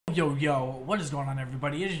Yo, what is going on,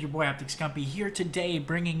 everybody? It is your boy Scumpy here today,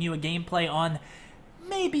 bringing you a gameplay on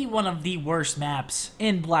maybe one of the worst maps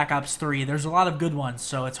in Black Ops 3. There's a lot of good ones,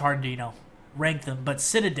 so it's hard to, rank them, but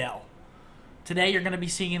Citadel. Today you're going to be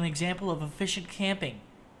seeing an example of efficient camping.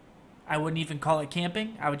 I wouldn't even call it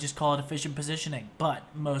camping, I would just call it efficient positioning, but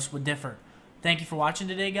most would differ. Thank you for watching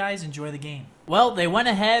today, guys. Enjoy the game. Well, they went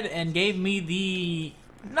ahead and gave me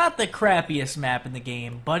not the crappiest map in the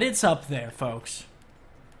game, but it's up there, folks.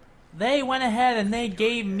 They went ahead and they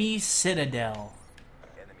gave me Citadel.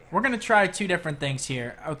 We're going to try two different things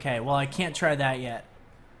here. Okay, well, I can't try that yet.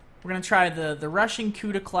 We're going to try the Russian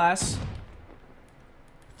Kuda class.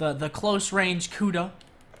 The close range Kuda.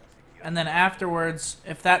 And then afterwards,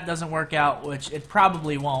 if that doesn't work out, which it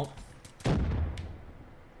probably won't.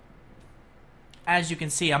 As you can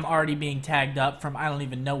see, I'm already being tagged up from I don't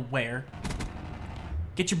even know where.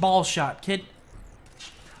 Get your ball shot, kid.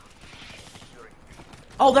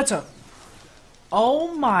 Oh, that's a...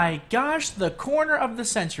 Oh my gosh, the corner of the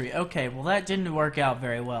century. Okay, well that didn't work out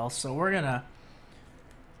very well, so we're gonna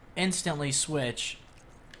instantly switch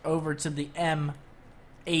over to the M8A1.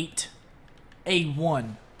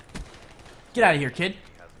 Get out of here, kid.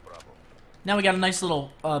 Now we got a nice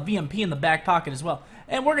little VMP in the back pocket as well.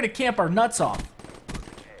 And we're gonna camp our nuts off.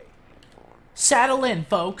 Saddle in,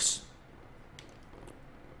 folks.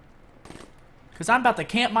 Because I'm about to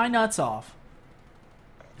camp my nuts off.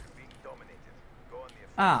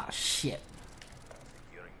 Ah, shit.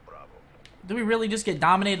 Do we really just get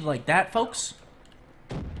dominated like that, folks?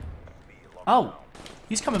 Oh,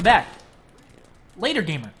 he's coming back. Later,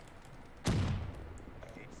 gamer.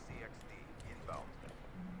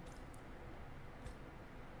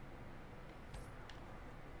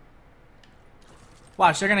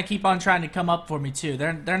 Watch, they're gonna keep on trying to come up for me too.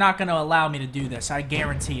 They're not gonna allow me to do this. I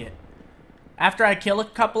guarantee it. After I kill a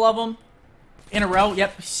couple of them in a row,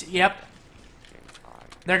 yep.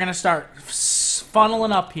 They're gonna start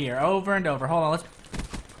funneling up here over and over. Hold on, let's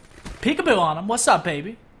peekaboo on them. What's up,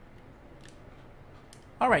 baby?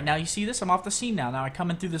 Alright, now you see this? I'm off the scene now. Now I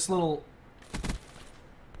come in through this little...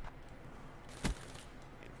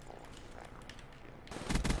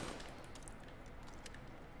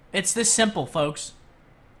 It's this simple, folks.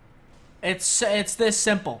 It's this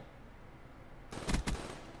simple.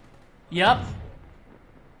 Yup.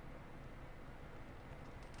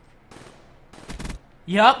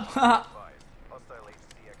 Yup.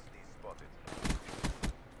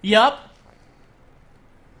 Yup.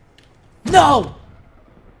 No!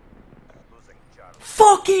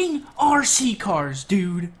 Fucking RC cars,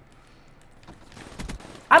 dude.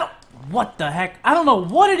 What the heck? I don't know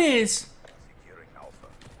what it is.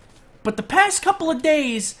 But the past couple of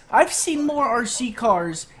days, I've seen more RC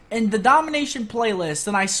cars in the Domination playlist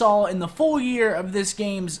than I saw in the full year of this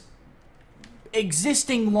game's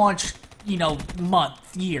existing launch,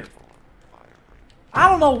 month, year. I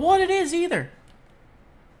don't know what it is either.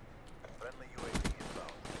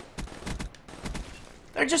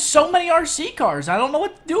 There are just so many RC cars. I don't know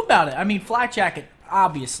what to do about it. I mean, Flak Jacket,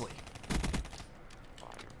 obviously.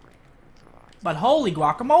 But holy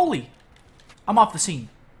guacamole. I'm off the scene.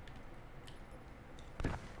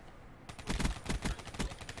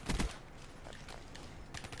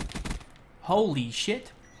 Holy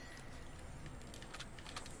shit.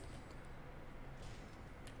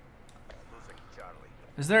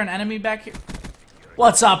 Is there an enemy back here?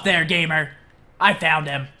 What's up there, gamer? I found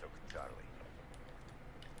him.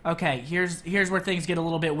 Okay, here's where things get a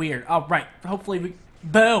little bit weird. Oh, right. Hopefully we...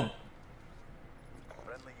 Boom!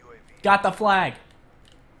 Got the flag.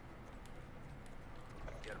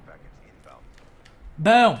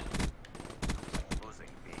 Boom!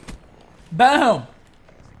 Boom!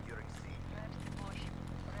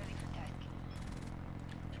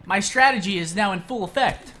 My strategy is now in full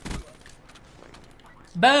effect.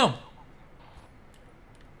 Boom!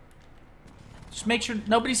 Just make sure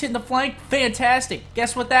nobody's hitting the flank. Fantastic.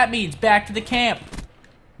 Guess what that means? Back to the camp.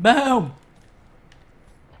 Boom!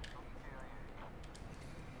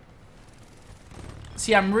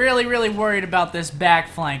 See, I'm really, really worried about this back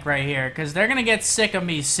flank right here, because they're gonna get sick of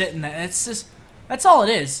me sitting there. It's just, that's all it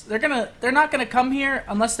is. They're not gonna come here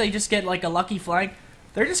unless they just get like a lucky flank.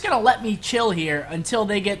 They're just gonna let me chill here until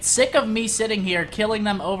they get sick of me sitting here, killing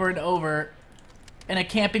them over and over in a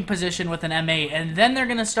camping position with an M8, and then they're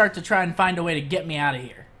gonna start to try and find a way to get me out of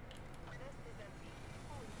here.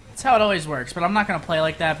 That's how it always works, but I'm not gonna play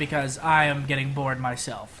like that because I am getting bored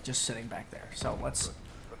myself, just sitting back there. So let's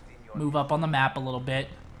move up on the map a little bit.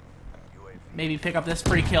 Maybe pick up this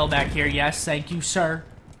free kill back here. Yes, thank you, sir.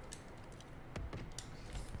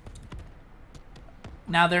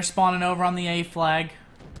 Now they're spawning over on the A flag.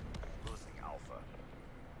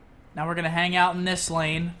 Now we're gonna hang out in this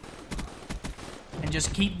lane and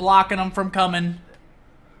just keep blocking them from coming.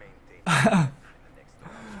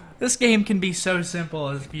 This game can be so simple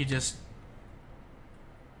if you just...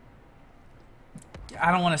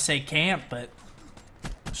 I don't want to say camp, but...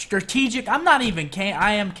 strategic... I'm not even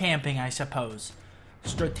I am camping, I suppose.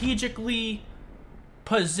 Strategically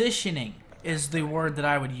positioning is the word that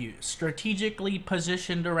I would use. Strategically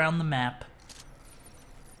positioned around the map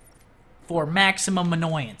for maximum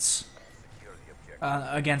annoyance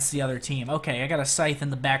against the other team. Okay, I got a scythe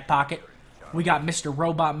in the back pocket. We got Mr.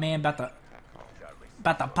 Robot Man about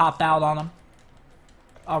to pop out on him.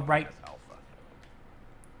 Alright.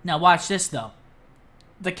 Now watch this, though.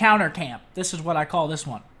 The counter camp. This is what I call this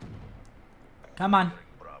one. Come on.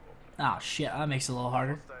 Oh, shit. That makes it a little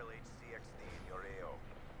harder.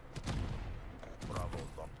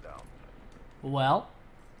 Well,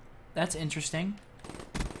 that's interesting.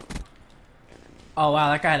 Oh,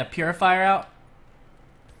 wow. That guy had a purifier out.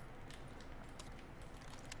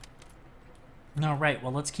 Alright,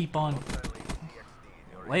 well, let's keep on.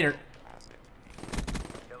 Later.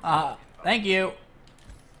 Thank you.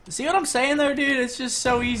 See what I'm saying, though, dude? It's just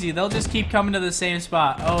so easy. They'll just keep coming to the same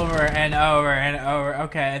spot over and over and over.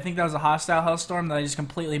 Okay, I think that was a hostile Hellstorm that I just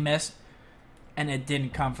completely missed. And it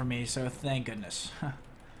didn't come for me, so thank goodness.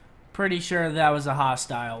 Pretty sure that was a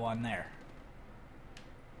hostile one there.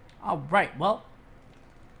 Alright, well.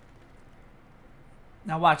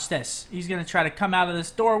 Now watch this. He's going to try to come out of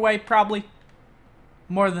this doorway, probably.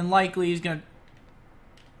 More than likely, he's going to...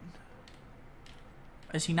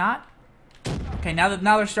 Is he not? Okay, now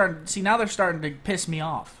they're starting... See, now they're starting to piss me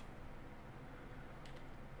off.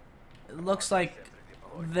 It looks like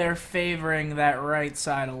they're favoring that right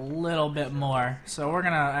side a little bit more. So we're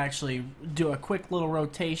going to actually do a quick little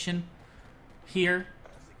rotation here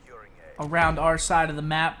around our side of the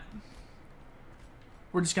map.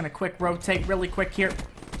 We're just going to quick rotate really quick here.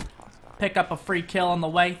 Pick up a free kill on the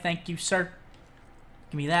way. Thank you, sir.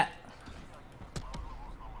 Give me that.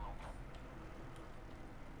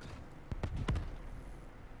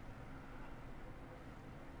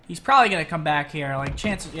 He's probably going to come back here. Like,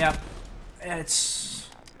 chances... Yep. It's...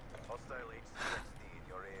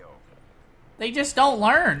 They just don't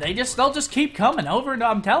learn. They'll just keep coming over and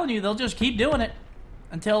I'm telling you, they'll just keep doing it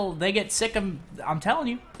until they get sick of... I'm telling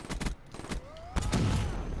you.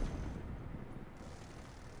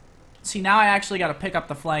 See, now I actually got to pick up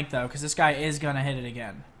the flank, though, because this guy is going to hit it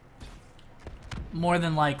again. More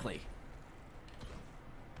than likely.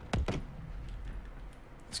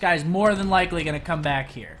 This guy's more than likely going to come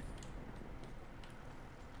back here.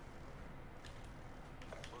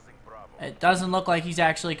 It doesn't look like he's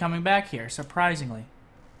actually coming back here, surprisingly.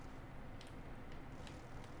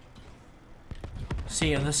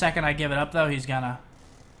 See, the second I give it up, though, he's gonna...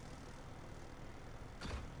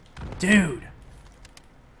 Dude!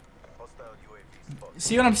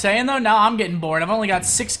 See what I'm saying, though? Now I'm getting bored. I've only got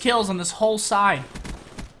 6 kills on this whole side.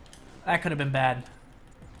 That could have been bad.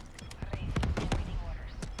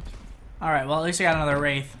 Alright, well, at least I got another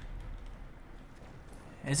Wraith.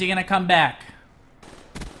 Is he gonna come back?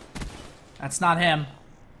 That's not him.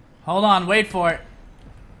 Hold on, wait for it.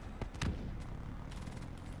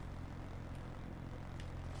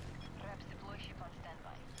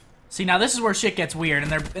 See, now this is where shit gets weird,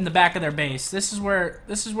 and they're in the back of their base. This is where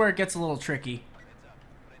it gets a little tricky.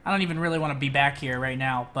 I don't even really want to be back here right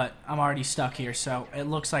now, but I'm already stuck here, so it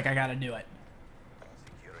looks like I gotta do it.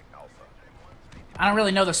 I don't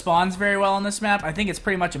really know the spawns very well on this map. I think it's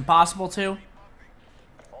pretty much impossible to.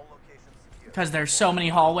 Because there's so many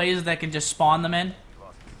hallways that can just spawn them in.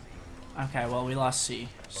 Okay, well, we lost C,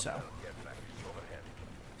 so.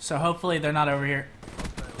 So hopefully they're not over here.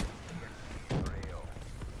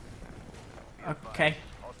 Okay.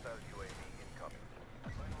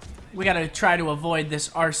 We gotta try to avoid this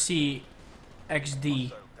RC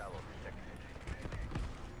XD.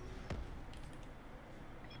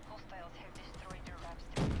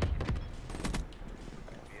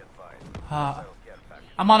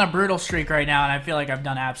 I'm on a brutal streak right now, and I feel like I've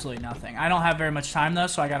done absolutely nothing. I don't have very much time, though,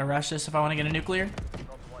 so I gotta rush this if I want to get a nuclear.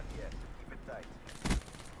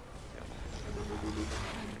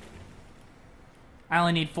 I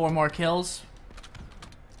only need 4 more kills.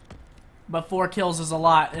 But 4 kills is a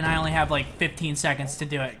lot, and I only have like 15 seconds to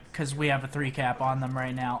do it, because we have a 3 cap on them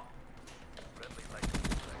right now.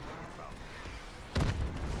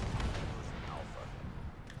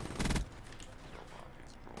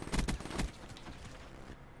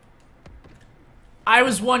 I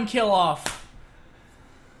was 1 kill off.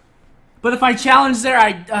 But if I challenged there,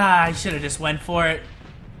 I should have just went for it.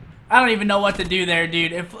 I don't even know what to do there,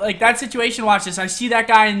 dude. If, like, that situation, watch this. I see that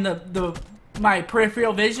guy in the my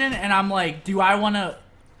peripheral vision, and I'm like, do I want to...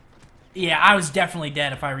 Yeah, I was definitely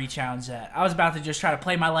dead if I re-challenged that. I was about to just try to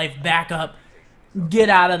play my life back up, get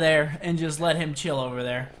out of there, and just let him chill over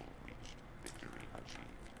there.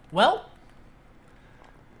 Well,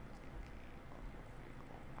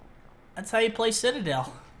 that's how you play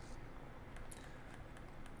Citadel.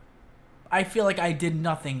 I feel like I did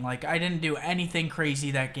nothing. Like, I didn't do anything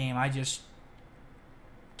crazy that game. I just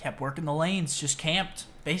kept working the lanes. Just camped,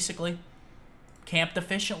 basically. Camped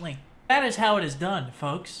efficiently. That is how it is done,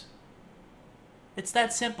 folks. It's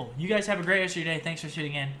that simple. You guys have a great rest of your day. Thanks for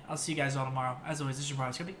tuning in. I'll see you guys all tomorrow. As always, this is your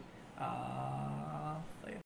boy, Scump.